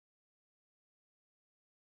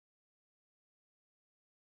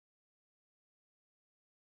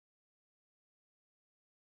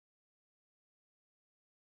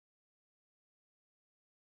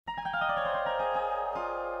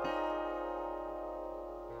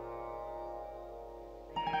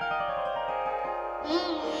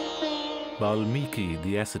Valmiki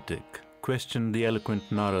the ascetic questioned the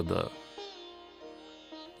eloquent Narada,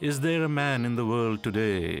 "Is there a man in the world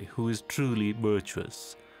today who is truly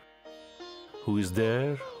virtuous? Who is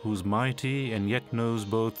there, who is mighty and yet knows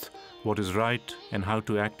both what is right and how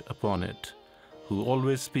to act upon it, who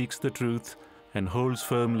always speaks the truth and holds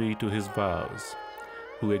firmly to his vows,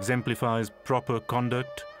 who exemplifies proper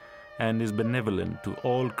conduct and is benevolent to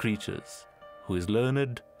all creatures, who is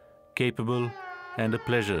learned, capable, and a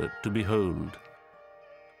pleasure to behold,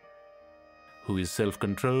 who is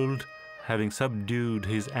self-controlled, having subdued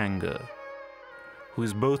his anger, who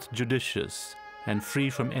is both judicious and free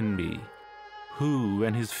from envy, who,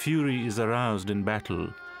 when his fury is aroused in battle,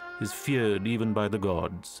 is feared even by the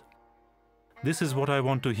gods. This is what I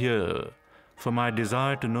want to hear, for my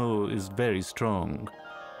desire to know is very strong.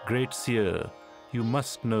 Great seer, you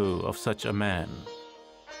must know of such a man."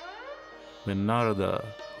 When Narada,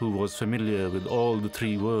 who was familiar with all the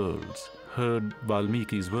three worlds, heard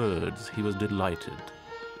Valmiki's words, he was delighted.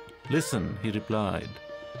 "Listen," he replied,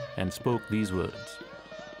 and spoke these words.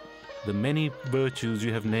 "The many virtues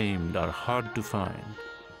you have named are hard to find.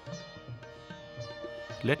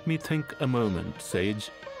 Let me think a moment, sage,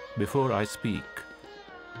 before I speak.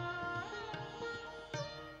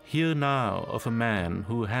 Hear now of a man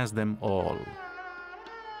who has them all.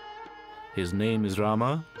 His name is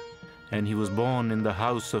Rama, and he was born in the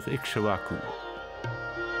house of Ikshvaku.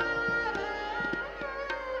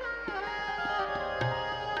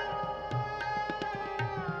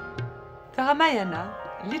 The Ramayana,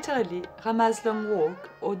 literally Rama's long walk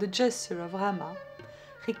or the gesture of Rama,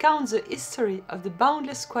 recounts the history of the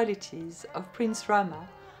boundless qualities of Prince Rama,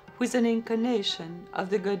 who is an incarnation of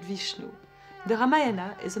the god Vishnu. The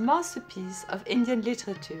Ramayana is a masterpiece of Indian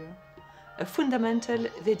literature, a fundamental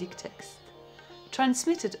Vedic text.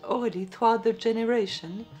 Transmitted orally throughout the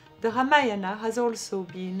generation, the Ramayana has also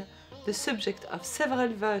been the subject of several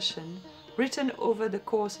versions written over the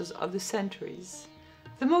courses of the centuries.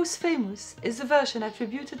 The most famous is the version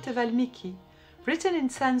attributed to Valmiki, written in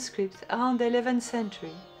Sanskrit around the 11th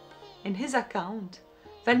century. In his account,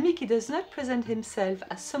 Valmiki does not present himself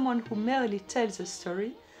as someone who merely tells a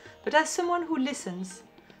story, but as someone who listens,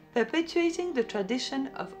 perpetuating the tradition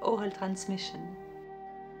of oral transmission.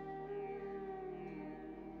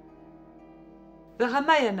 The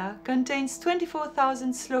Ramayana contains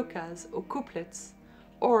 24,000 slokas or couplets,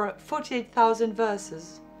 or 48,000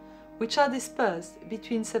 verses, which are dispersed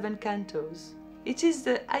between 7 cantos. It is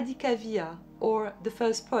the Adhikavya, or the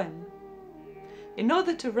first poem. In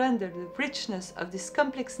order to render the richness of this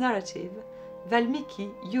complex narrative,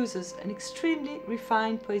 Valmiki uses an extremely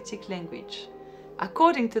refined poetic language.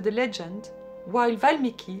 According to the legend, while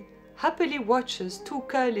Valmiki happily watches two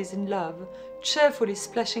curlews in love cheerfully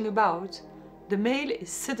splashing about, the male is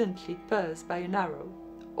suddenly pierced by an arrow.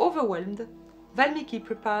 Overwhelmed, Valmiki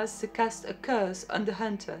prepares to cast a curse on the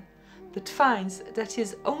hunter, but finds that he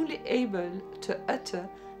is only able to utter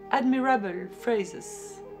admirable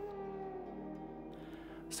phrases.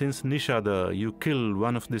 Since Nishada you killed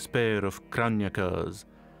one of this pair of Kranyakas,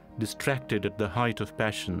 distracted at the height of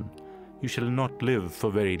passion, you shall not live for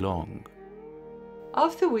very long.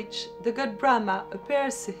 After which the god Brahma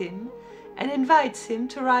appears to him and invites him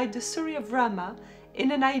to write the story of Rama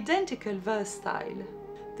in an identical verse style.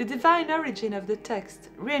 The divine origin of the text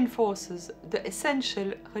reinforces the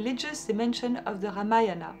essential religious dimension of the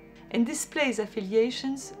Ramayana and displays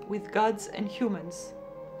affiliations with gods and humans.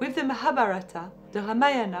 With the Mahabharata, the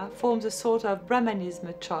Ramayana forms a sort of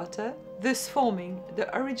Brahmanism charter, thus forming the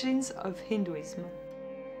origins of Hinduism.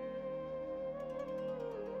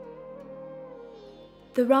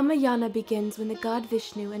 The Ramayana begins when the god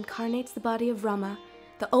Vishnu incarnates the body of Rama,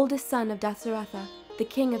 the oldest son of Dasaratha, the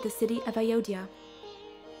king of the city of Ayodhya.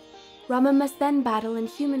 Rama must then battle in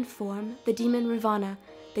human form the demon Ravana,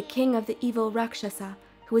 the king of the evil Rakshasa,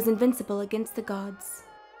 who is invincible against the gods.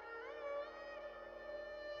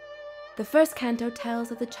 The first canto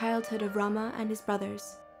tells of the childhood of Rama and his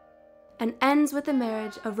brothers, and ends with the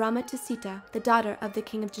marriage of Rama to Sita, the daughter of the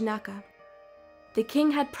king of Janaka. The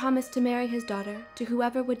king had promised to marry his daughter to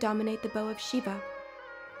whoever would dominate the bow of Shiva.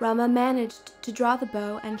 Rama managed to draw the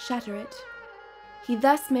bow and shatter it. He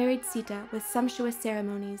thus married Sita with sumptuous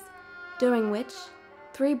ceremonies, during which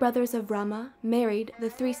 3 brothers of Rama married the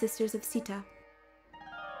 3 sisters of Sita.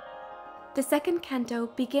 The second canto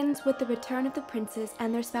begins with the return of the princes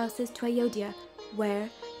and their spouses to Ayodhya, where,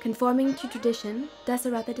 conforming to tradition,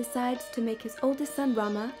 Dasaratha decides to make his oldest son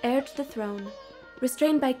Rama heir to the throne.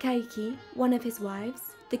 Restrained by Kaikeyi, one of his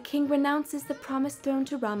wives, the king renounces the promised throne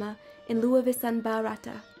to Rama in lieu of his son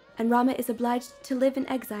Bharata, and Rama is obliged to live in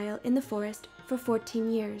exile in the forest for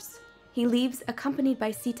 14 years. He leaves accompanied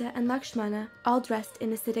by Sita and Lakshmana, all dressed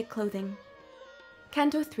in ascetic clothing.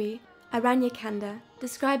 Canto 3, Aranyakanda,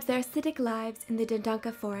 describes their ascetic lives in the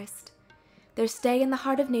Dandanka forest. Their stay in the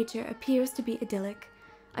heart of nature appears to be idyllic,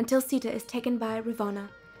 until Sita is taken by Ravana,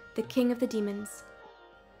 the king of the demons.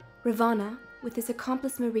 Ravana, with his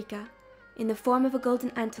accomplice Marika, in the form of a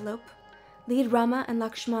golden antelope, lead Rama and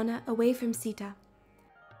Lakshmana away from Sita.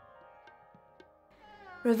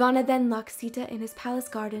 Ravana then locks Sita in his palace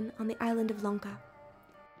garden on the island of Lanka.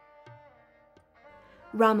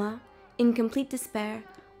 Rama, in complete despair,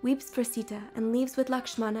 weeps for Sita and leaves with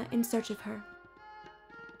Lakshmana in search of her.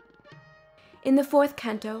 In the fourth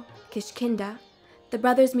canto, Kishkinda, the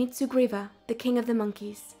brothers meet Sugriva, the king of the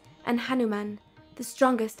monkeys, and Hanuman, the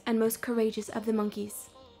strongest and most courageous of the monkeys.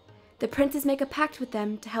 The princes make a pact with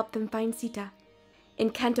them to help them find Sita.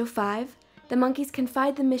 In Canto 5, the monkeys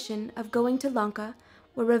confide the mission of going to Lanka,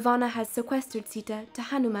 where Ravana has sequestered Sita, to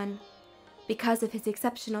Hanuman. Because of his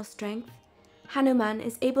exceptional strength, Hanuman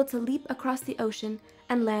is able to leap across the ocean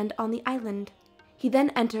and land on the island. He then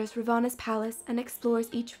enters Ravana's palace and explores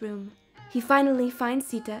each room. He finally finds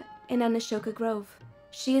Sita in an Ashoka grove.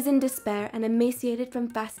 She is in despair and emaciated from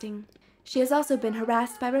fasting. She has also been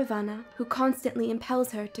harassed by Ravana, who constantly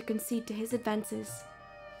impels her to concede to his advances.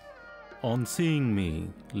 On seeing me,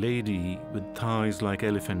 lady with thighs like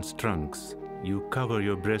elephants' trunks, you cover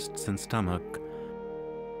your breasts and stomach,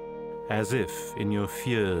 as if in your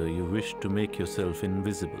fear you wish to make yourself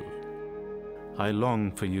invisible. I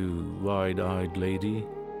long for you, wide-eyed lady.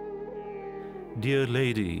 Dear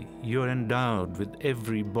lady, you are endowed with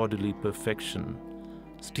every bodily perfection.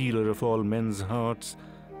 Stealer of all men's hearts,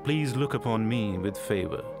 please look upon me with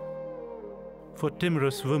favor. For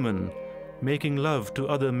timorous women, making love to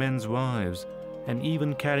other men's wives, and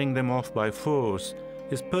even carrying them off by force,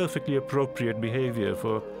 is perfectly appropriate behavior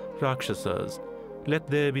for Rakshasas. Let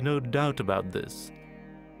there be no doubt about this.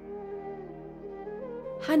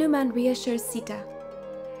 Hanuman reassures Sita.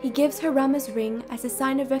 He gives her Rama's ring as a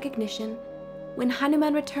sign of recognition when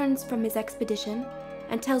Hanuman returns from his expedition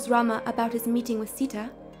and tells Rama about his meeting with Sita.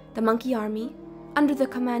 The monkey army, under the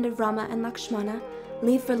command of Rama and Lakshmana,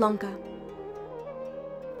 leave for Lanka.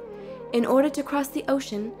 In order to cross the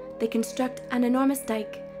ocean, they construct an enormous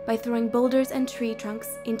dike by throwing boulders and tree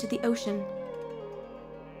trunks into the ocean.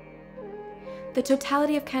 The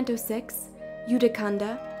totality of Canto 6,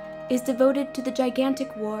 Yudhakanda, is devoted to the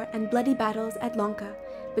gigantic war and bloody battles at Lanka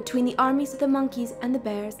between the armies of the monkeys and the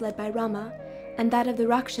bears led by Rama, and that of the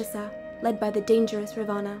Rakshasa led by the dangerous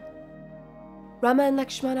Ravana. Rama and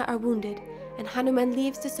Lakshmana are wounded, and Hanuman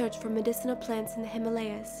leaves to search for medicinal plants in the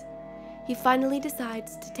Himalayas. He finally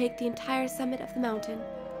decides to take the entire summit of the mountain,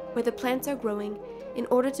 where the plants are growing, in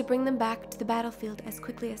order to bring them back to the battlefield as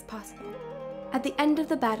quickly as possible. At the end of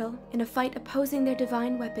the battle, in a fight opposing their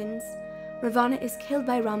divine weapons, Ravana is killed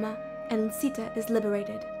by Rama and Sita is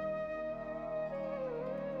liberated.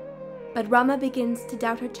 But Rama begins to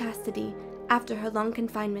doubt her chastity after her long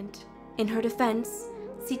confinement. In her defense,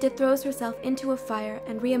 Sita throws herself into a fire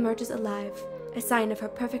and re-emerges alive, a sign of her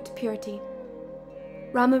perfect purity.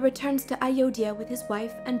 Rama returns to Ayodhya with his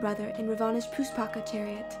wife and brother in Ravana's Pushpaka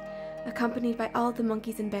chariot, accompanied by all the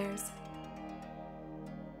monkeys and bears.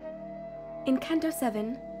 In Canto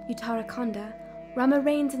 7, Uttarakhanda, Rama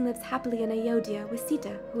reigns and lives happily in Ayodhya with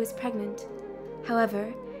Sita, who is pregnant.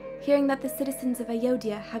 However, hearing that the citizens of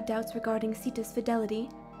Ayodhya have doubts regarding Sita's fidelity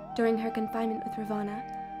during her confinement with Ravana,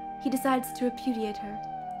 he decides to repudiate her.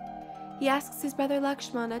 He asks his brother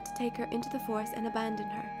Lakshmana to take her into the forest and abandon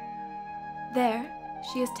her. There,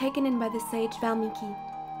 she is taken in by the sage Valmiki.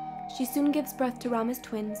 She soon gives birth to Rama's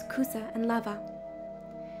twins, Kusa and Lava.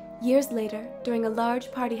 Years later, during a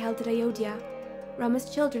large party held at Ayodhya,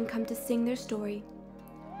 Rama's children come to sing their story.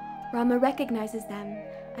 Rama recognizes them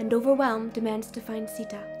and, overwhelmed, demands to find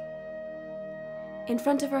Sita. In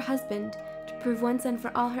front of her husband, to prove once and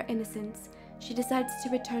for all her innocence, she decides to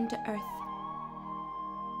return to earth.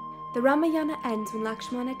 The Ramayana ends when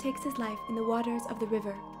Lakshmana takes his life in the waters of the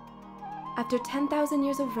river. After 10,000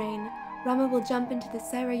 years of rain, Rama will jump into the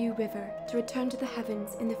Sarayu River to return to the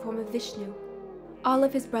heavens in the form of Vishnu. All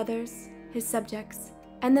of his brothers, his subjects,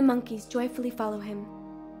 and the monkeys joyfully follow him.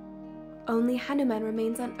 Only Hanuman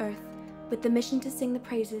remains on earth with the mission to sing the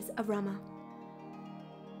praises of Rama.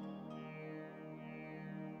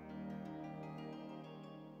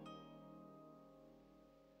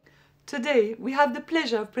 Today, we have the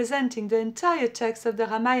pleasure of presenting the entire text of the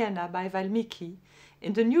Ramayana by Valmiki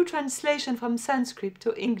in the new translation from Sanskrit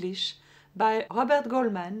to English by Robert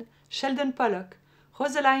Goldman, Sheldon Pollock,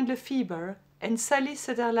 Rosalind Lefebvre, and Sally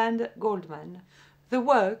Sutherland Goldman. The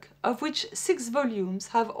work, of which 6 volumes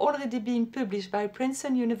have already been published by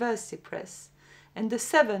Princeton University Press, and the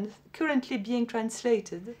 7th, currently being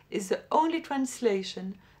translated, is the only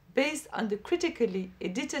translation based on the critically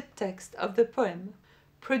edited text of the poem,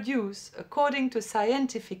 produced according to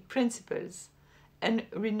scientific principles, and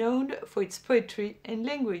renowned for its poetry and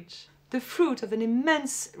language. The fruit of an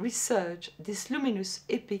immense research, this luminous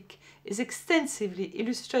epic is extensively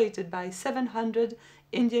illustrated by 700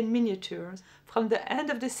 Indian miniatures from the end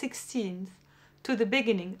of the 16th to the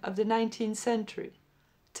beginning of the 19th century.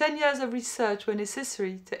 10 years of research were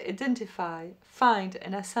necessary to identify, find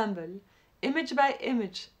and assemble, image by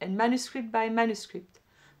image and manuscript by manuscript,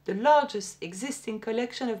 the largest existing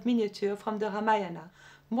collection of miniatures from the Ramayana.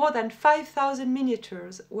 More than 5,000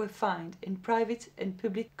 miniatures were found in private and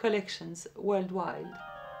public collections worldwide.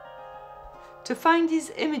 To find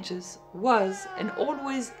these images was and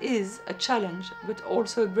always is a challenge, but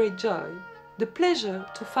also a great joy. The pleasure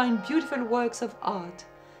to find beautiful works of art,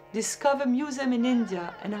 discover museums in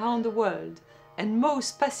India and around the world, and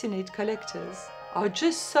most passionate collectors are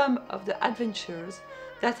just some of the adventures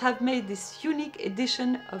that have made this unique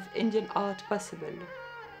edition of Indian art possible.